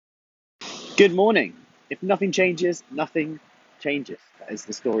Good morning. If nothing changes, nothing changes. That is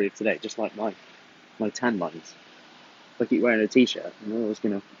the story of today, just like my tan lines. If I keep wearing a t-shirt, I'm always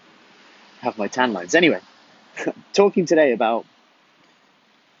going to have my tan lines. Anyway, talking today about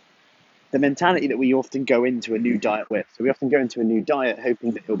the mentality that we often go into a new diet with. So we often go into a new diet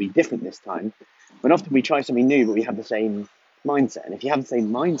hoping that it'll be different this time, when often we try something new, but we have the same mindset. And if you have the same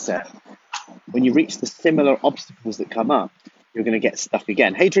mindset, when you reach the similar obstacles that come up, you're going to get stuck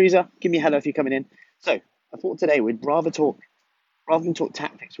again. Hey, Teresa, give me a hello if you're coming in. So I thought today we'd rather than talk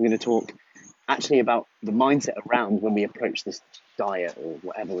tactics, we're going to talk actually about the mindset around when we approach this diet or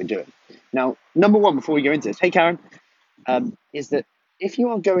whatever we're doing. Now, number one, before we go into this, hey Karen, is that if you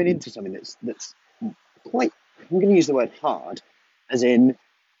are going into something that's quite, I'm going to use the word hard, as in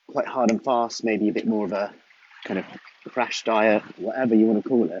quite hard and fast, maybe a bit more of a kind of crash diet, whatever you want to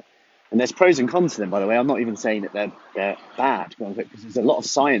call it. And there's pros and cons to them, by the way. I'm not even saying that they're bad, because there's a lot of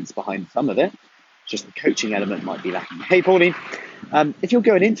science behind some of it. Just the coaching element might be lacking. Hey, Pauline, if you're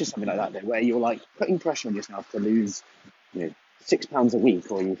going into something like that, though, where you're like putting pressure on yourself to lose, 6 pounds a week,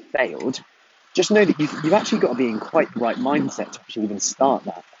 or you've failed, just know that you've actually got to be in quite the right mindset to actually even start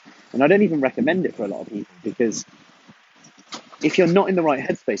that. And I don't even recommend it for a lot of people, because if you're not in the right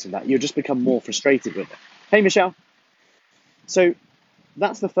headspace of that, you'll just become more frustrated with it. Hey, Michelle. So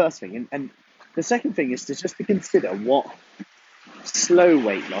that's the first thing. And the second thing is just to consider what slow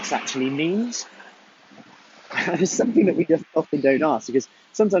weight loss actually means. It's something that we just often don't ask, because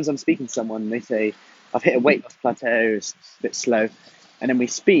sometimes I'm speaking to someone and they say, I've hit a weight loss plateau, it's a bit slow. And then we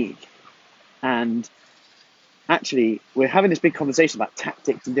speak, and actually we're having this big conversation about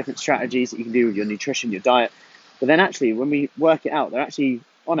tactics and different strategies that you can do with your nutrition, your diet. But then actually when we work it out, they're actually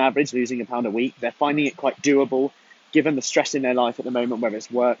on average losing a pound a week. They're finding it quite doable given the stress in their life at the moment, whether it's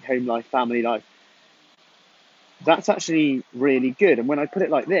work, home life, family life. That's actually really good. And when I put it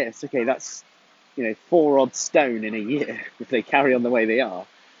like this, okay, that's 4 odd stone in a year if they carry on the way they are.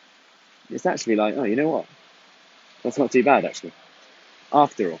 It's actually like, oh, you know what? That's not too bad, actually,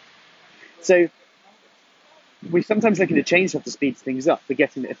 after all. So we sometimes look to change stuff to speed things up,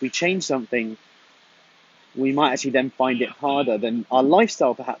 forgetting that if we change something, we might actually then find it harder than our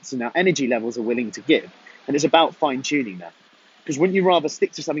lifestyle perhaps and our energy levels are willing to give. And it's about fine-tuning that. Because wouldn't you rather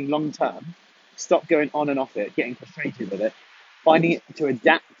stick to something long-term, stop going on and off it, getting frustrated with it, finding it to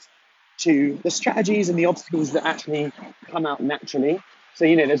adapt to the strategies and the obstacles that actually come out naturally? So,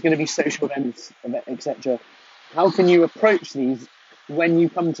 there's going to be social events, etc. How can you approach these when you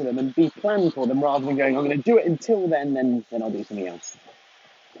come to them and be planned for them, rather than going, I'm going to do it until then I'll do something else.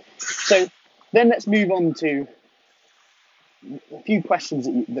 So then let's move on to a few questions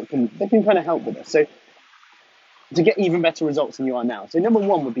that can kind of help with this. So to get even better results than you are now. So number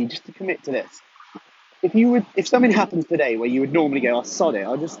one would be just to commit to this. If something happens today where you would normally go, oh, sod it,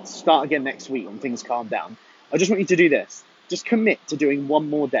 I'll just start again next week when things calm down. I just want you to do this. Just commit to doing one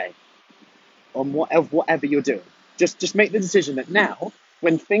more day on whatever you're doing. Just make the decision that now,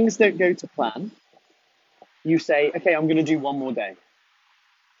 when things don't go to plan, you say, okay, I'm going to do one more day.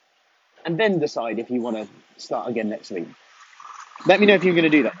 And then decide if you want to start again next week. Let me know if you're going to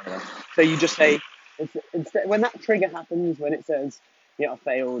do that. So you just say, instead, when that trigger happens, when it says, I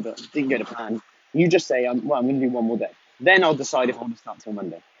failed, or didn't go to plan, you just say, I'm going to do one more day. Then I'll decide if I want to start till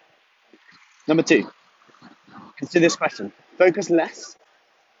Monday. Number two, consider this question. Focus less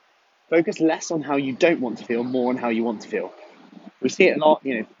on how you don't want to feel, more on how you want to feel. We see it a lot,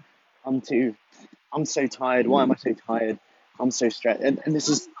 I'm so tired. Why am I so tired? I'm so stressed. And this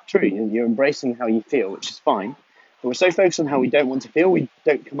is true. You're embracing how you feel, which is fine. But we're so focused on how we don't want to feel, we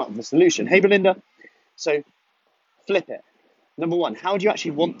don't come up with a solution. Hey, Belinda. So flip it. Number one, how do you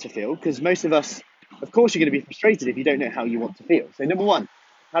actually want to feel? Because most of us, of course, you're going to be frustrated if you don't know how you want to feel. So number one,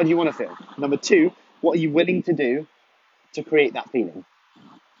 how do you want to feel? Number two, what are you willing to do to create that feeling?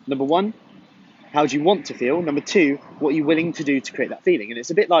 Number one, how do you want to feel? Number two, what are you willing to do to create that feeling? And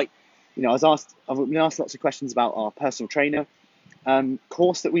it's a bit like, I've been asked lots of questions about our personal trainer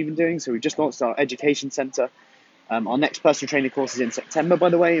course that we've been doing. So we've just launched our education center. Our next personal trainer course is in September, by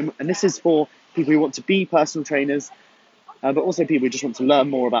the way. And this is for people who want to be personal trainers, but also people who just want to learn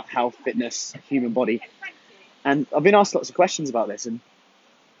more about health, fitness, human body. And I've been asked lots of questions about this. And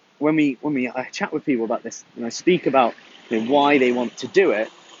when I chat with people about this, and I speak about why they want to do it,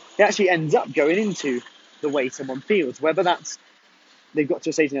 it actually ends up going into the way someone feels, whether that's they've got to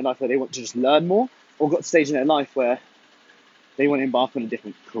a stage in their life where they want to just learn more, or got to a stage in their life where they want to embark on a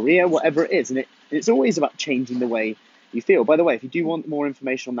different career, whatever it is. And it's always about changing the way you feel. By the way, if you do want more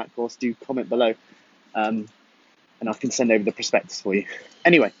information on that course, do comment below, and I can send over the prospectus for you.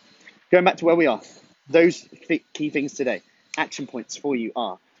 Anyway, going back to where we are, those key things today, action points for you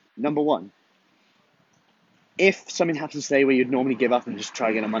are, number one, If something happens today where you'd normally give up and just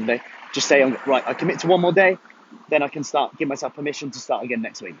try again on Monday, just say, right, I commit to one more day, then I can give myself permission to start again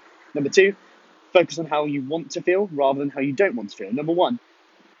next week. Number two, focus on how you want to feel rather than how you don't want to feel. Number one,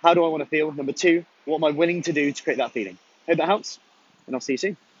 how do I want to feel? Number two, what am I willing to do to create that feeling? Hope that helps, and I'll see you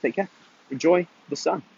soon. Take care. Enjoy the sun.